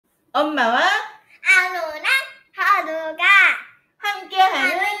엄마와 안우랑 하루가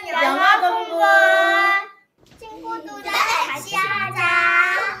함께하는 영어 공부. 친구들아 다시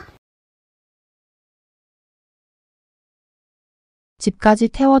하자. 집까지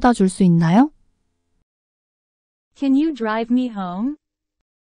태워다 줄 수 있나요? Can you drive me home?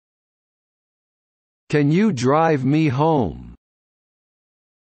 Can you drive me home?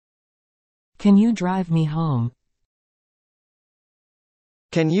 Can you drive me home?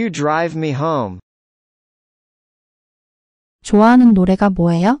 Can you drive me home? 좋아하는 노래가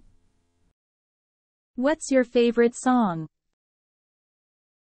뭐예요? What's your favorite song?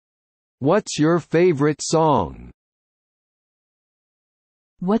 What's your favorite song?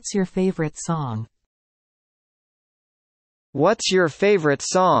 What's your favorite song? What's your favorite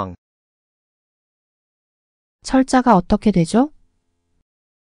song? 철자가 어떻게 되죠?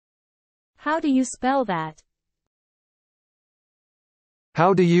 How do you spell that?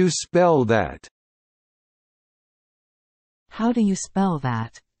 How do you spell that? How do you spell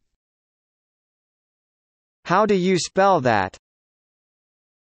that? How do you spell that?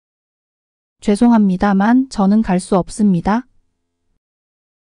 죄송합니다만 저는 갈 수 없습니다.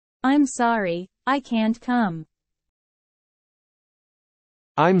 I'm sorry, I can't come.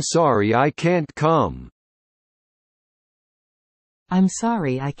 I'm sorry I can't come. I'm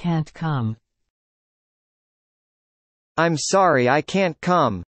sorry I can't come. I'm sorry I can't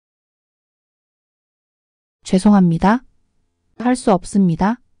come. 죄송합니다. 할 수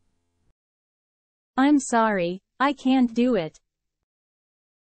없습니다. I'm sorry, I can't do it.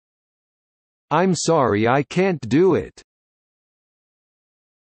 I'm sorry I can't do it.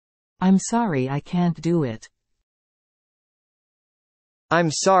 I'm sorry I can't do it.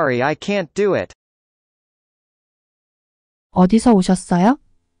 I'm sorry I can't do it. 어디서 오셨어요?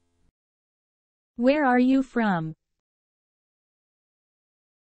 Where are you from?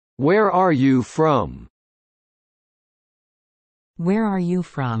 Where are you from? Where are you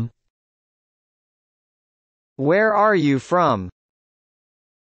from? Where are you from?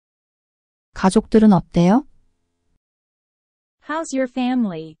 가족들은 어때요? How's your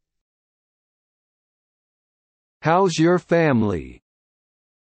family? How's your family?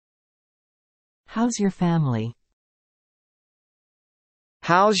 How's your family?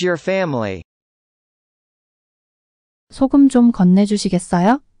 How's your family? 소금 좀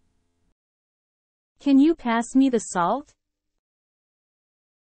건네주시겠어요? Can you pass me the salt?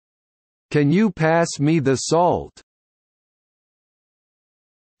 Can you pass me the salt?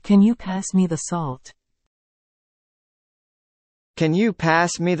 Can you pass me the salt? Can you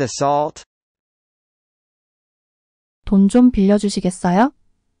pass me the salt? 돈 좀 빌려주시겠어요?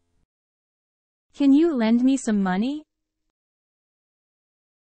 Can you lend me some money?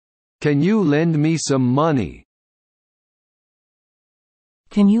 Can you lend me some money?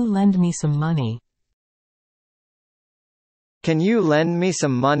 Can you lend me some money? Can you lend me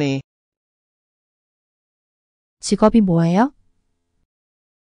some money? 직업이 뭐예요?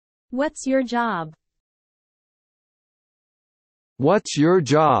 What's your job? What's your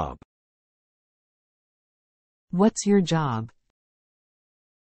job? What's your job?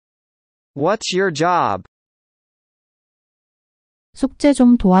 What's your job? 숙제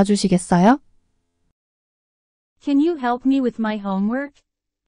좀 도와주시겠어요? Can you help me with my homework?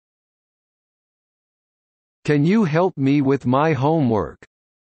 Can you help me with my homework?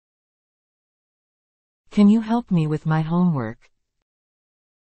 Can you help me with my homework?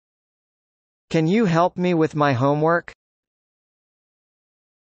 Can you help me with my homework?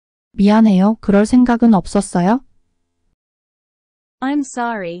 미안해요. 그럴 생각은 없었어요. I'm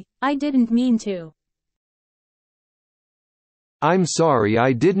sorry, I didn't mean to. I'm sorry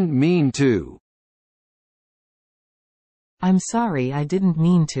I didn't mean to. I'm sorry I didn't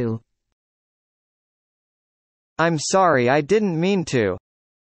mean to. I'm sorry I didn't mean to.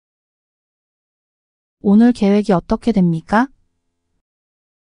 오늘 계획이 어떻게 됩니까?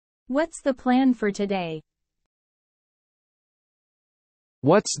 What's the plan for today?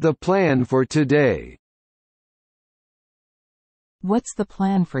 What's the plan for today? What's the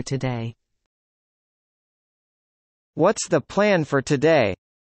plan for today? What's the plan for today?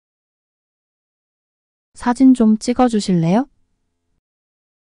 사진 좀 찍어 주실래요?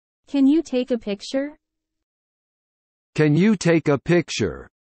 Can you take a picture? Can you take a picture?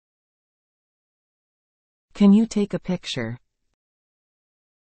 Can you take a picture?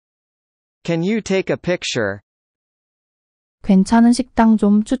 Can you take a picture? 괜찮은 식당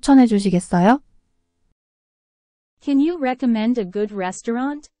좀 추천해 주시겠어요? Can you recommend a good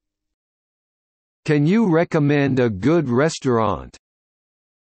restaurant? Can you recommend a good restaurant?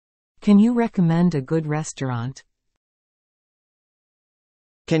 Can you recommend a good restaurant?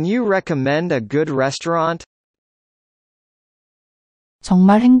 Can you recommend a good restaurant?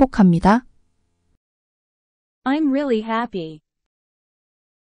 정말 행복합니다. I'm really happy.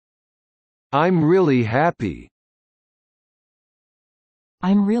 I'm really happy.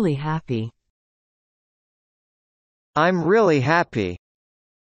 I'm really happy. I'm really happy.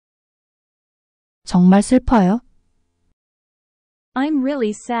 정말 슬퍼요. I'm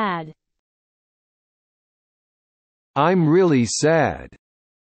really sad. I'm really sad.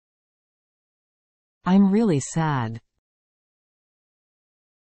 I'm really sad.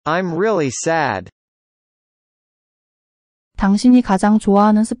 I'm really sad. 당신이 가장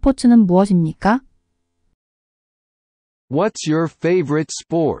좋아하는 스포츠는 무엇입니까? What's your favorite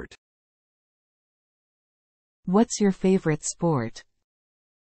sport? What's your favorite sport?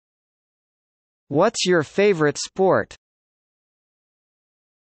 What's your favorite sport?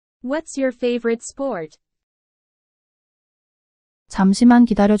 What's your favorite sport? 잠시만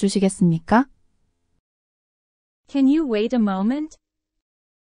기다려 주시겠습니까? Can you wait a moment?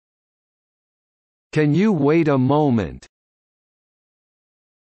 Can you wait a moment?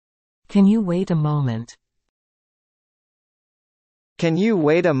 Can you wait a moment? Can you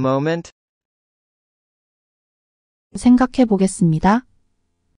wait a moment? 생각해 보겠습니다.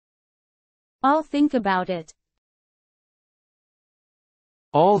 I'll think about it.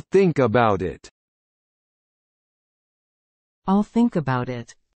 I'll think about it. I'll think about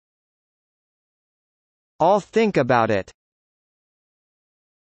it. I'll think about it.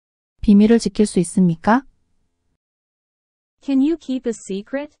 비밀을 지킬 수 있습니까? Can you keep a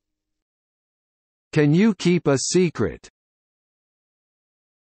secret? Can you keep a secret?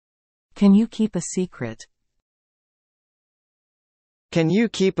 Can you keep a secret? Can you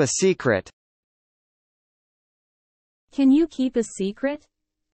keep a secret? Can you keep a secret?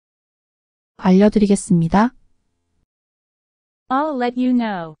 알려드리겠습니다. I'll let you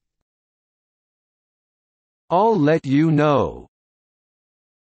know. I'll let you know.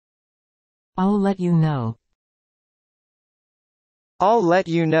 I'll let you know. I'll let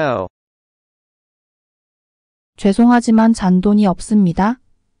you know. 죄송하지만 잔돈이 없습니다.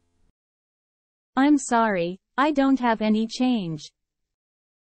 I'm sorry, I don't have any change.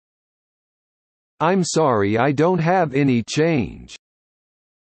 I'm sorry, I don't have any change.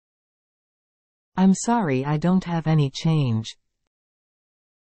 I'm sorry, I don't have any change.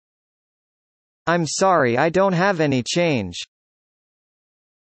 I'm sorry, I don't have any change.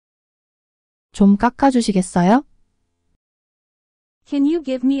 좀 깎아주시겠어요? Can you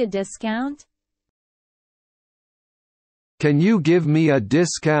give me a discount? Can you give me a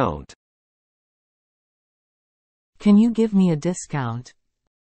discount? Can you give me a discount?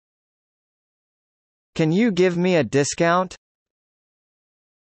 Can you give me a discount?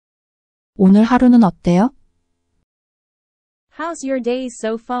 오늘 하루는 어때요? How's your day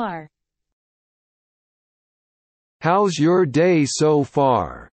so far? How's your day so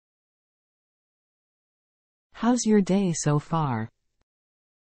far? How's your day so far?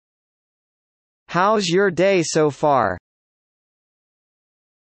 How's your day so far?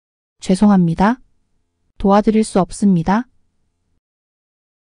 죄송합니다. 도와드릴 수 없습니다.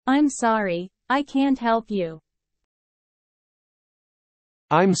 I'm sorry, I can't help you.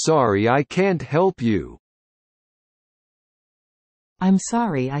 I'm sorry, I can't help you. I'm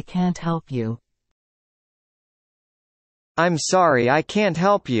sorry, I can't help you. I'm sorry, I can't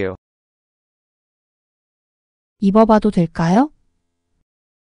help you. 입어봐도 될까요?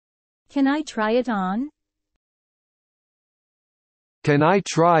 Can I try it on? Can I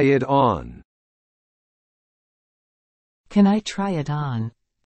try it on? Can I try it on?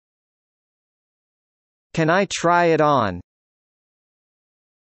 Can I try it on?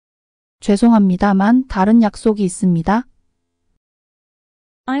 죄송합니다만 다른 약속이 있습니다.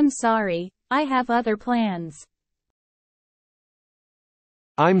 I'm sorry, I have other plans.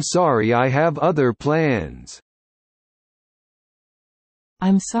 I'm sorry, I have other plans.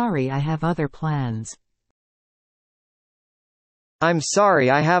 I'm sorry, I have other plans. I'm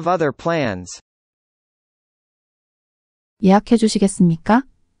sorry, I have other plans. 예약해 주시겠습니까?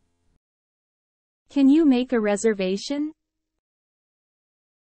 Can you make a reservation?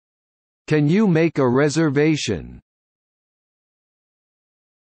 Can you make a reservation?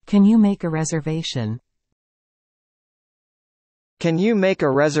 Can you make a reservation? Can you make a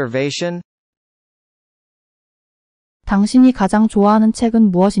reservation? 당신이 가장 좋아하는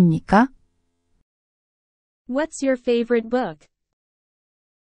책은 무엇입니까? What's your favorite book?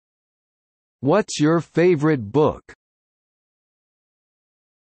 What's your favorite book?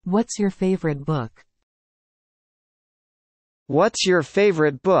 What's your favorite book? What's your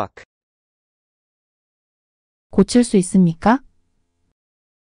favorite book? 고칠 수 있습니까?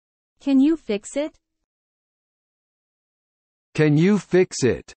 Can you fix it? Can you fix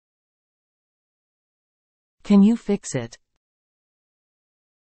it? Can you fix it?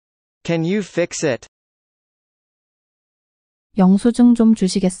 Can you fix it? 영수증 좀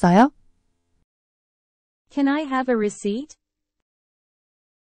주시겠어요? Can I have a receipt?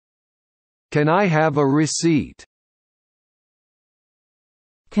 Can I have a receipt?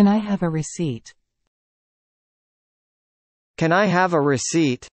 Can I have a receipt? Can I have a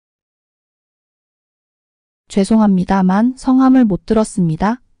receipt? 죄송합니다만 성함을 못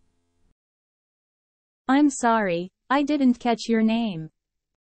들었습니다. I'm sorry, I didn't catch your name.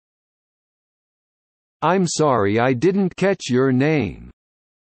 I'm sorry I didn't catch your name.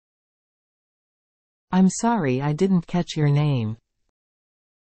 I'm sorry I didn't catch your name.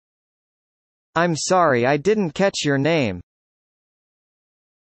 I'm sorry I didn't catch your name.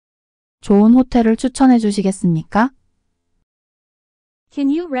 좋은 호텔을 추천해 주시겠습니까? Can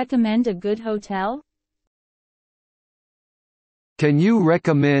you recommend a good hotel? Can you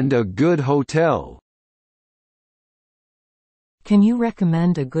recommend a good hotel? Can you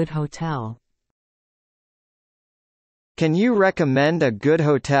recommend a good hotel? Can you recommend a good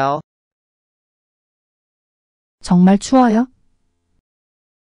hotel? 정말 추워요?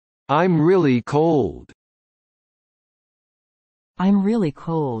 I'm really cold. I'm really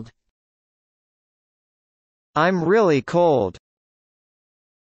cold. I'm really cold.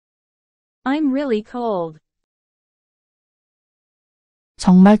 I'm really cold.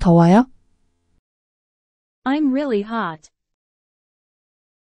 정말 더워요? I'm really hot.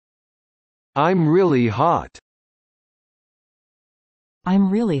 I'm really hot. I'm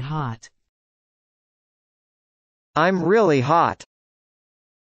really hot. I'm really hot.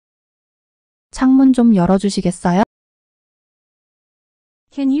 창문 좀 열어주시겠어요?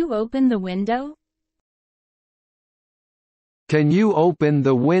 Can you open the window? Can you open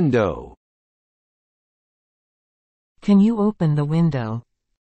the window? Can you open the window?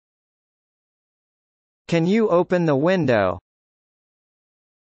 Can you open the window?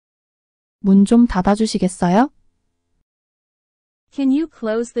 문 좀 닫아주시겠어요? Can you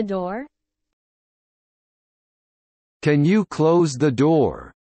close the door? Can you close the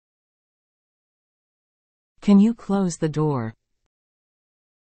door? Can you close the door?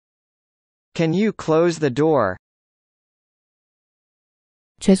 Can you close the door?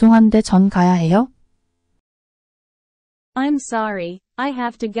 죄송한데 전 가야 해요? I'm sorry, I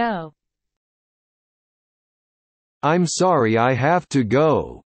have to go. I'm sorry I have to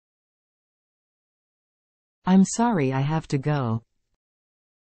go. I'm sorry I have to go.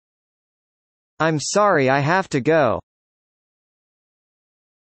 I'm sorry I have to go.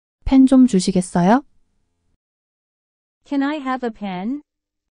 펜 좀 주시겠어요? Can I have a pen?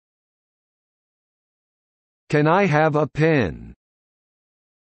 Can I have a pen?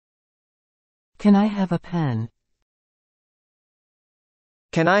 Can I have a pen?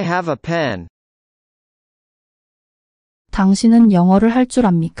 Can I have a pen? 당신은 영어를 할 줄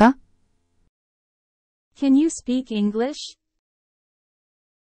압니까? Can you speak English?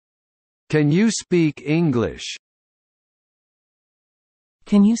 Can you speak English?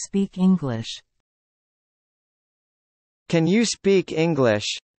 Can you speak English? Can you speak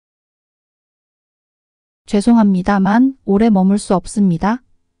English? 죄송합니다만 오래 머물 수 없습니다.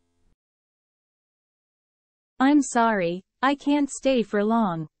 I'm sorry, I can't stay for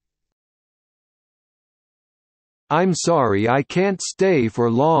long. I'm sorry I can't stay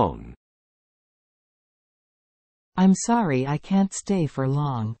for long. I'm sorry I can't stay for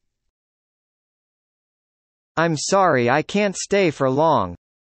long. I'm sorry I can't stay for long.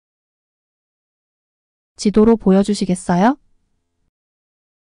 지도로 보여주시겠어요?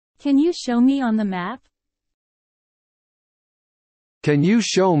 Can you show me on the map? Can you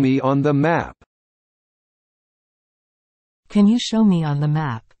show me on the map? Can you show me on the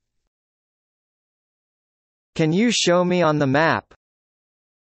map? Can you show me on the map?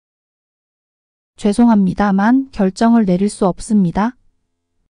 죄송합니다만 결정을 내릴 수 없습니다.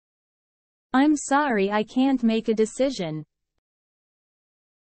 I'm sorry, I can't make a decision.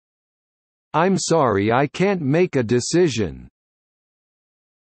 I'm sorry I can't make a decision.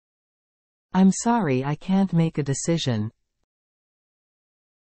 I'm sorry I can't make a decision.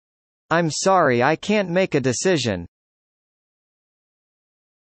 I'm sorry I can't make a decision.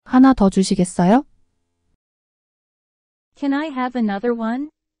 하나 더 주시겠어요? Can I have another one?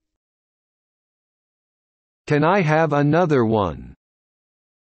 Can I have another one?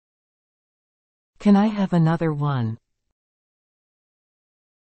 Can I have another one?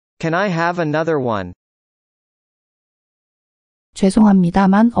 Can I have another one?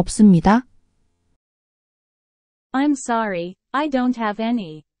 죄송합니다만 없습니다. I'm sorry, I don't have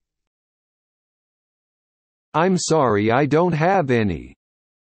any. I'm sorry I don't have any.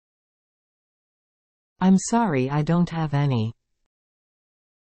 I'm sorry I don't have any.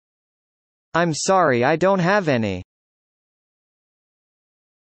 I'm sorry I don't have any.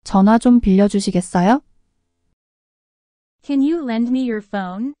 전화 좀 빌려주시겠어요? Can you lend me your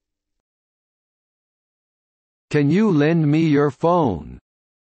phone? Can you lend me your phone?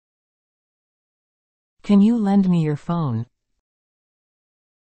 Can you lend me your phone?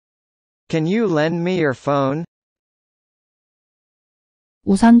 Can you lend me your phone?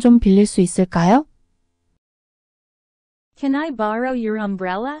 우산 좀 빌릴 수 있을까요? Can I borrow your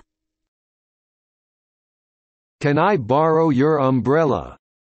umbrella? Can I borrow your umbrella?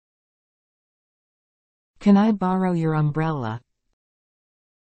 Can I borrow your umbrella?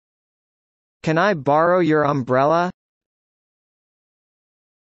 Can I borrow your umbrella?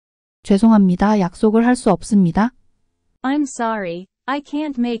 죄송합니다. 약속을 할 수 없습니다. I'm sorry, I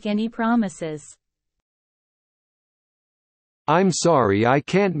can't make any promises. I'm sorry I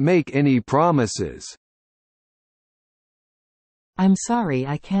can't make any promises. I'm sorry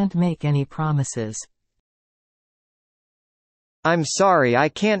I can't make any promises. I'm sorry I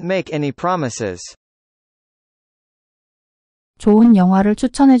can't make any promises. 좋은 영화를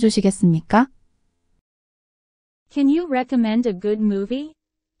추천해 주시겠습니까? Can you recommend a good movie?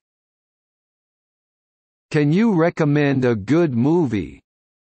 Can you recommend a good movie?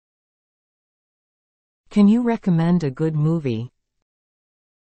 Can you recommend a good movie?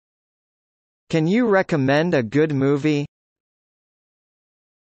 Can you recommend a good movie?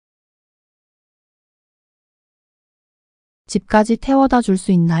 집까지 태워다 줄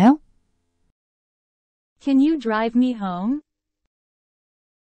수 있나요? Can you drive me home?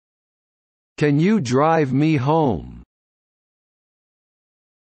 Can you drive me home?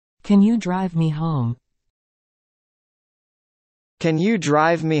 Can you drive me home? Can you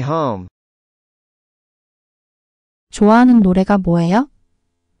drive me home? 좋아하는 노래가 뭐예요?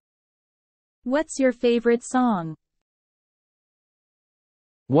 What's your favorite song?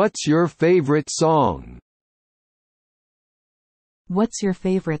 What's your favorite song? What's your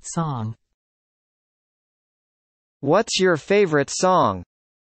favorite song? What's your favorite song?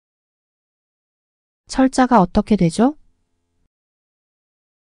 철자가 어떻게 되죠?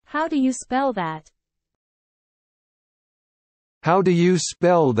 How do you spell that? How do you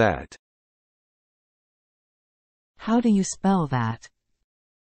spell that? How do you spell that?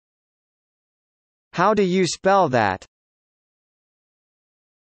 How do you spell that?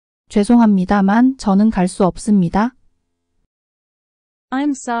 죄송합니다만 저는 갈 수 없습니다.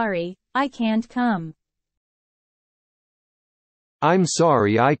 I'm sorry, I can't come. I'm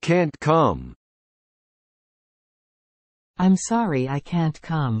sorry I can't come. I'm sorry I can't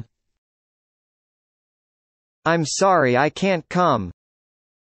come. I'm sorry I can't come.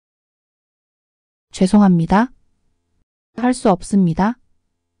 죄송합니다. 할 수 없습니다.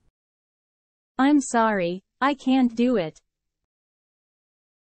 I'm sorry, I can't do it.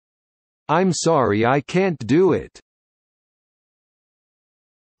 I'm sorry I can't do it.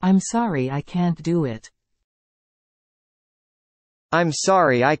 I'm sorry I can't do it. I'm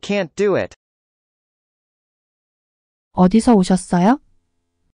sorry I can't do it. 어디서 오셨어요?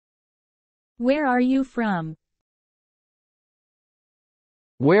 Where are you from?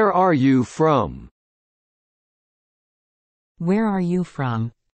 Where are you from? Where are you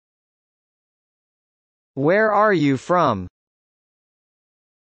from? Where are you from?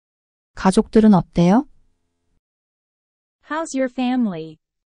 가족들은 어때요? How's your family?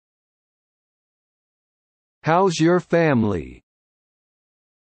 How's your family?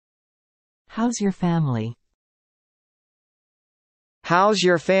 How's your family? How's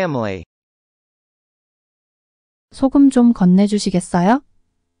your family? 소금 좀 건네주시겠어요?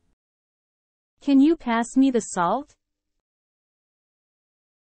 Can you pass me the salt?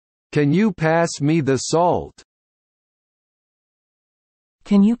 Can you pass me the salt?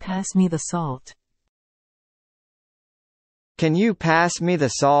 Can you pass me the salt? Can you pass me the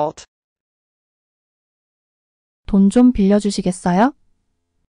salt? 돈 좀 빌려주시겠어요?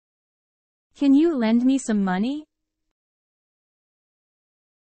 Can you lend me some money?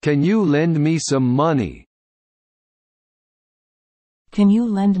 Can you lend me some money? Can you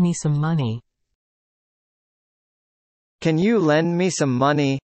lend me some money? Can you lend me some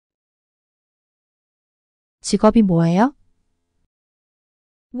money? 직업이 뭐예요?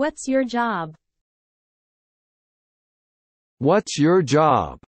 What's your job? What's your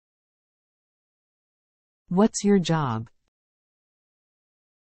job? What's your job?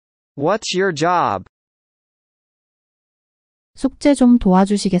 What's your job? 숙제 좀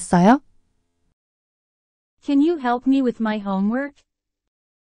도와주시겠어요? Can you help me with my homework?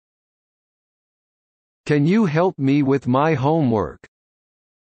 Can you help me with my homework?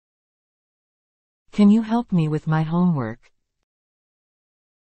 Can you help me with my homework?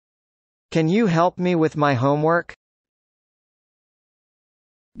 Can you help me with my homework?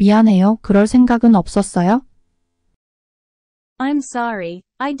 미안해요. 그럴 생각은 없었어요. I'm sorry,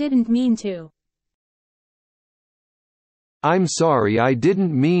 I didn't mean to. I'm sorry, I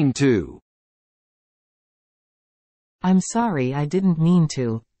didn't mean to. I'm sorry, I didn't mean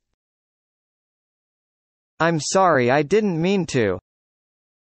to. I'm sorry, I didn't mean to.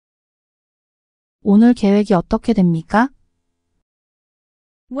 오늘 계획이 어떻게 됩니까?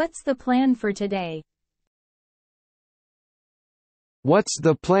 What's the plan for today? What's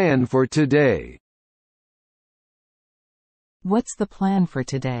the plan for today? What's the plan for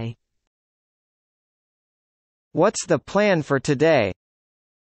today? What's the plan for today?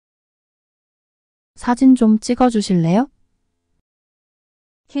 사진 좀 찍어 주실래요?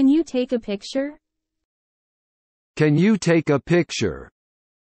 Can you take a picture? Can you take a picture?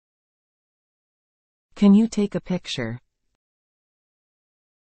 Can you take a picture?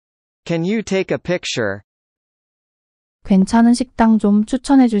 Can you take a picture? 괜찮은 식당 좀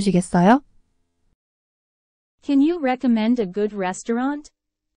추천해 주시겠어요? Can you recommend a good restaurant?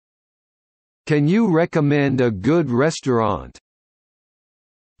 Can you recommend a good restaurant?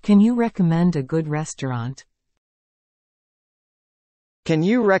 Can you recommend a good restaurant? Can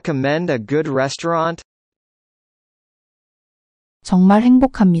you recommend a good restaurant? 정말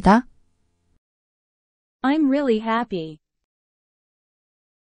행복합니다. I'm really happy.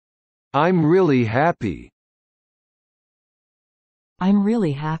 I'm really happy. I'm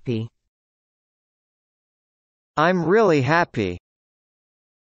really happy. I'm really happy.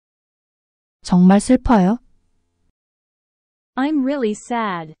 정말 슬퍼요. I'm really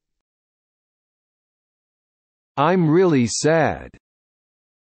sad. I'm really sad.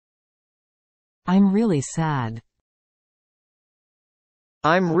 I'm really sad.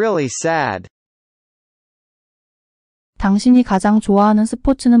 I'm really sad. 당신이 가장 좋아하는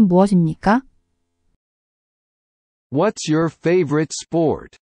스포츠는 무엇입니까? What's your favorite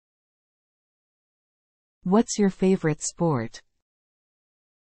sport? What's your favorite sport?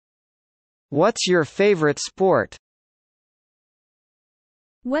 What's your favorite sport?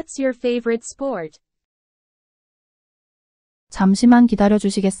 What's your favorite sport? 잠시만 기다려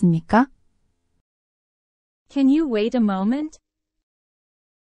주시겠습니까? Can you wait a moment?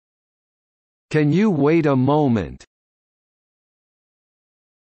 Can you wait a moment?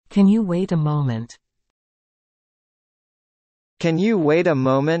 Can you wait a moment? Can you wait a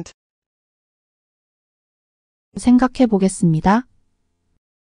moment? 생각해 보겠습니다.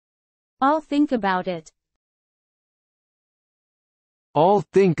 I'll think about it. I'll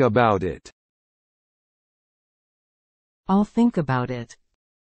think about it. I'll think about it.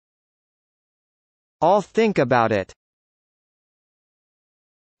 I'll think about it.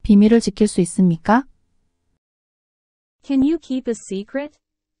 비밀을 지킬 수 있습니까? Can you keep a secret?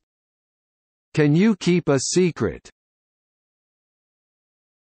 Can you keep a secret?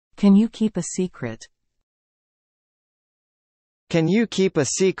 Can you keep a secret? Can you keep a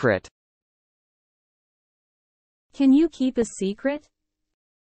secret? Can you keep a secret?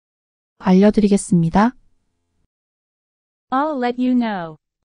 알려드리겠습니다. I'll let you know.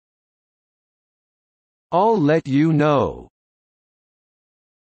 I'll let you know.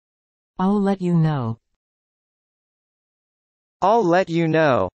 I'll let you know. I'll let you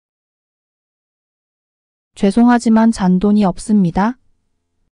know. 죄송하지만 잔돈이 없습니다.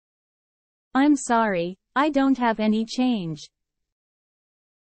 I'm sorry, I don't have any change.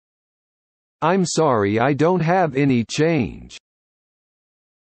 I'm sorry, I don't have any change.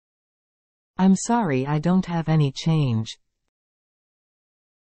 I'm sorry, I don't have any change.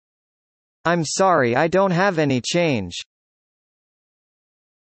 I'm sorry, I don't have any change.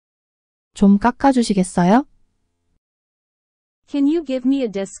 좀 깎아주시겠어요? Can you give me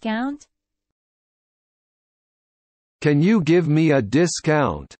a discount? Can you give me a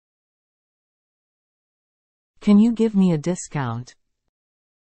discount? Can you give me a discount?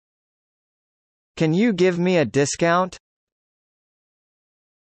 Can you give me a discount?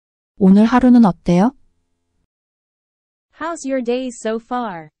 오늘 하루는 어때요? How's your day so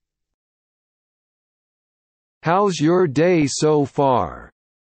far? How's your day so far?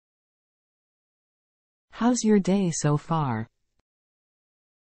 How's your day so far?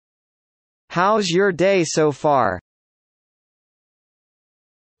 How's your day so far?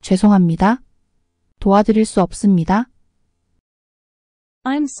 죄송합니다. 도와드릴 수 없습니다.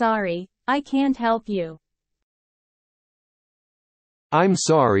 I'm sorry, I can't help you. I'm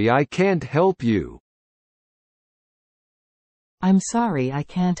sorry, I can't help you. I'm sorry, I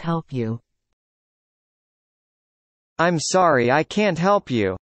can't help you. I'm sorry I can't help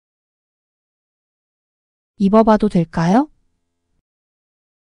you. 입어봐도 될까요?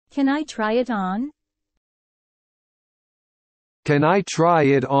 Can I try it on? Can I try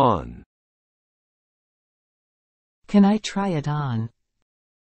it on? Can I try it on?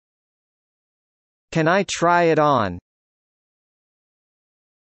 Can I try it on?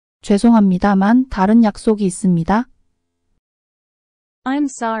 죄송합니다만 다른 약속이 있습니다. I'm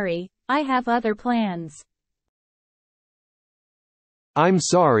sorry, I have other plans. I'm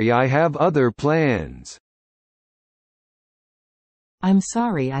sorry I have other plans. I'm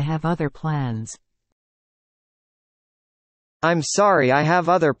sorry I have other plans. I'm sorry I have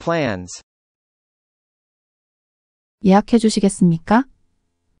other plans. 예약해 주시겠습니까?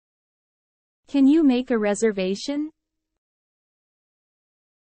 Can you make a reservation?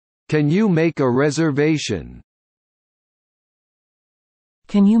 Can you make a reservation?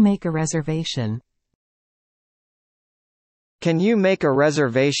 Can you make a reservation? Can you make a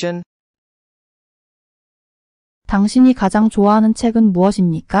reservation? 당신이 가장 좋아하는 책은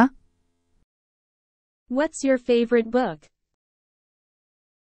무엇입니까? What's your favorite book?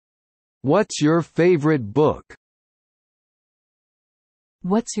 What's your favorite book?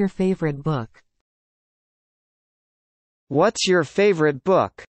 What's your favorite book? What's your favorite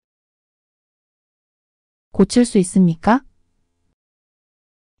book? 고칠 수 있습니까?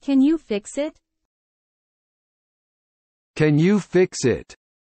 Can you fix it? Can you fix it?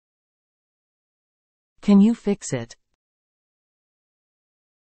 Can you fix it?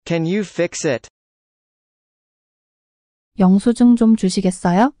 Can you fix it? 영수증 좀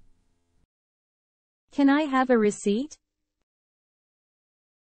주시겠어요? Can I have a receipt?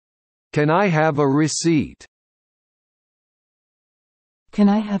 Can I have a receipt? Can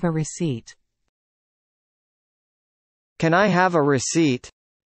I have a receipt? Can I have a receipt?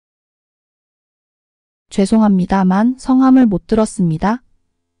 죄송합니다만 성함을 못 들었습니다.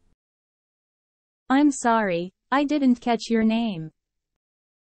 I'm sorry, I didn't catch your name.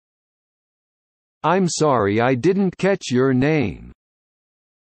 I'm sorry I didn't catch your name.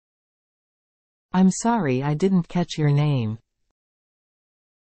 I'm sorry I didn't catch your name.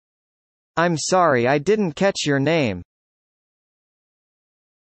 I'm sorry I didn't catch your name.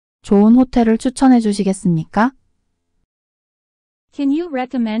 좋은 호텔을 추천해 주시겠습니까? Can you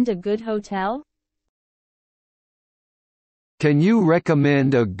recommend a good hotel? Can you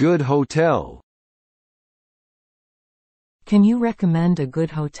recommend a good hotel? Can you recommend a good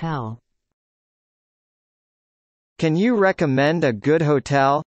hotel? Can you recommend a good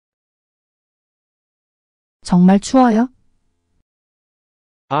hotel? 정말 추워요?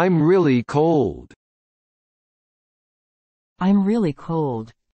 I'm really cold. I'm really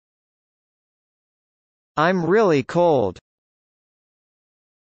cold. I'm really cold.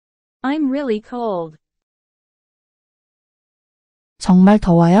 I'm really cold. 정말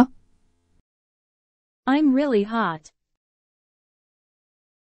더워요? I'm really hot.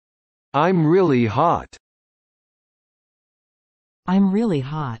 I'm really hot. I'm really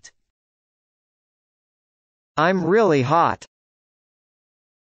hot. I'm really hot.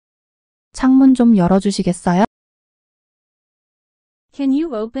 창문 좀 열어주시겠어요? Can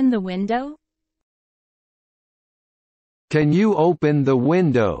you open the window? Can you open the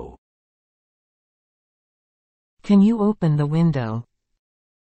window? Can you open the window?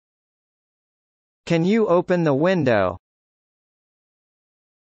 Can you open the window?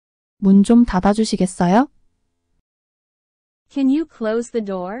 문 좀 닫아주시겠어요? Can you close the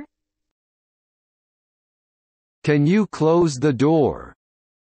door? Can you close the door?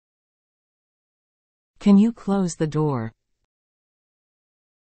 Can you close the door?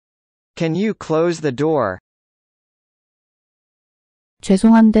 Can you close the door?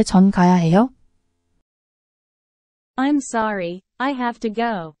 죄송한데 전 가야 해요. I'm sorry, I have to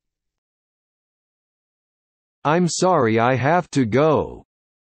go. I'm sorry I have to go.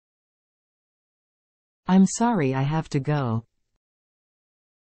 I'm sorry I have to go.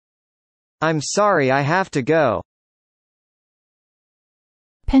 I'm sorry I have to go.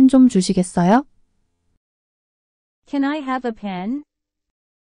 펜 좀 주시겠어요? Can I have a pen?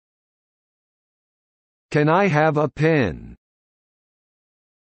 Can I have a pen?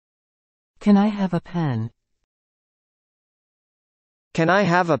 Can I have a pen? Can I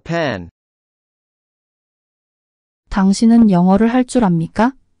have a pen? 당신은 영어를 할 줄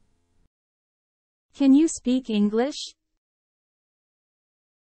압니까? Can you speak English?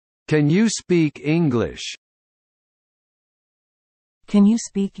 Can you speak English? Can you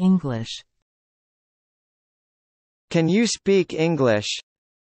speak English? Can you speak English?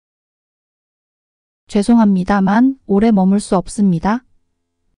 죄송합니다만 오래 머물 수 없습니다.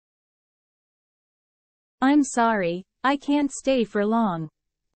 I'm sorry, I can't stay for long.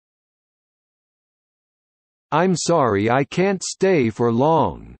 I'm sorry I can't stay for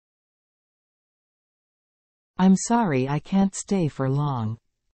long. I'm sorry I can't stay for long.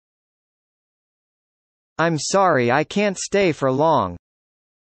 I'm sorry I can't stay for long.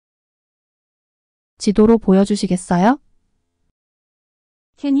 지도로 보여주시겠어요?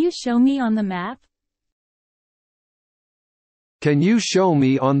 Can you show me on the map? Can you show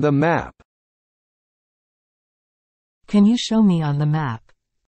me on the map? Can you show me on the map?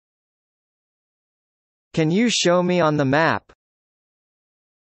 Can you show me on the map?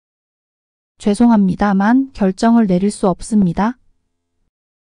 죄송합니다만 결정을 내릴 수 없습니다.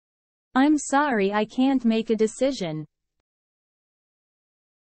 I'm sorry I can't make a decision.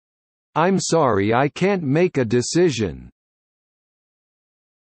 I'm sorry I can't make a decision.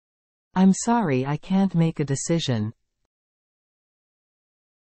 I'm sorry I can't make a decision.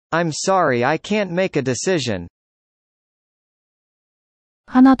 I'm sorry I can't make a decision.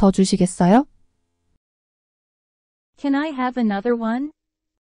 하나 더 주시겠어요? Can I have another one?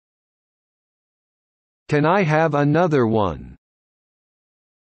 Can I have another one?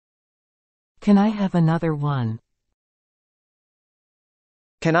 Can I have another one?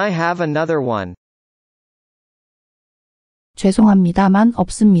 Can I have another one? 죄송합니다만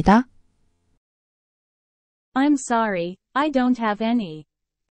없습니다. I'm sorry, I don't have any.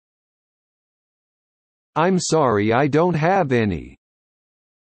 I'm sorry I don't have any.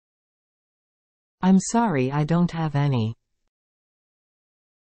 I'm sorry I don't have any.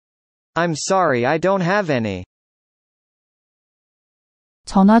 I'm sorry I don't have any.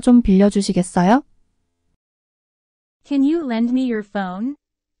 전화 좀 빌려주시겠어요? Can you lend me your phone?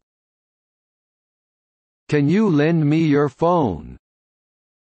 Can you lend me your phone?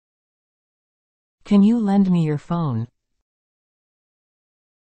 Can you lend me your phone?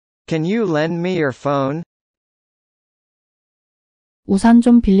 Can you lend me your phone? 우산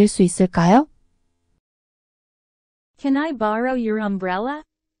좀 빌릴 수 있을까요? Can I borrow your umbrella?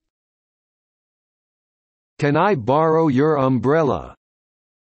 Can I borrow your umbrella?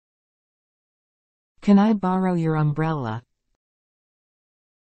 Can I borrow your umbrella?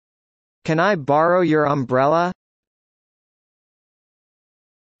 Can I borrow your umbrella?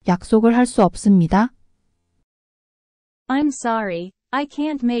 약속을 할 수 없습니다. I'm sorry, I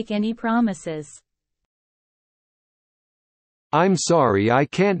can't make any promises. I'm sorry I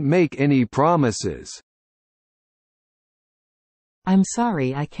can't make any promises. I'm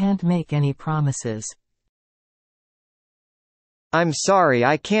sorry I can't make any promises. I'm sorry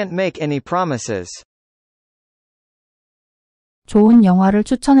I can't make any promises. 좋은 영화를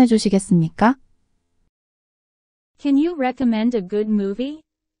추천해 주시겠습니까? Can you recommend a good movie?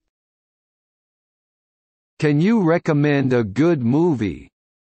 Can you recommend a good movie?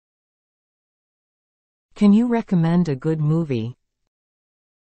 Can you recommend a good movie?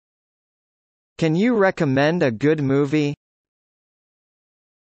 Can you recommend a good movie?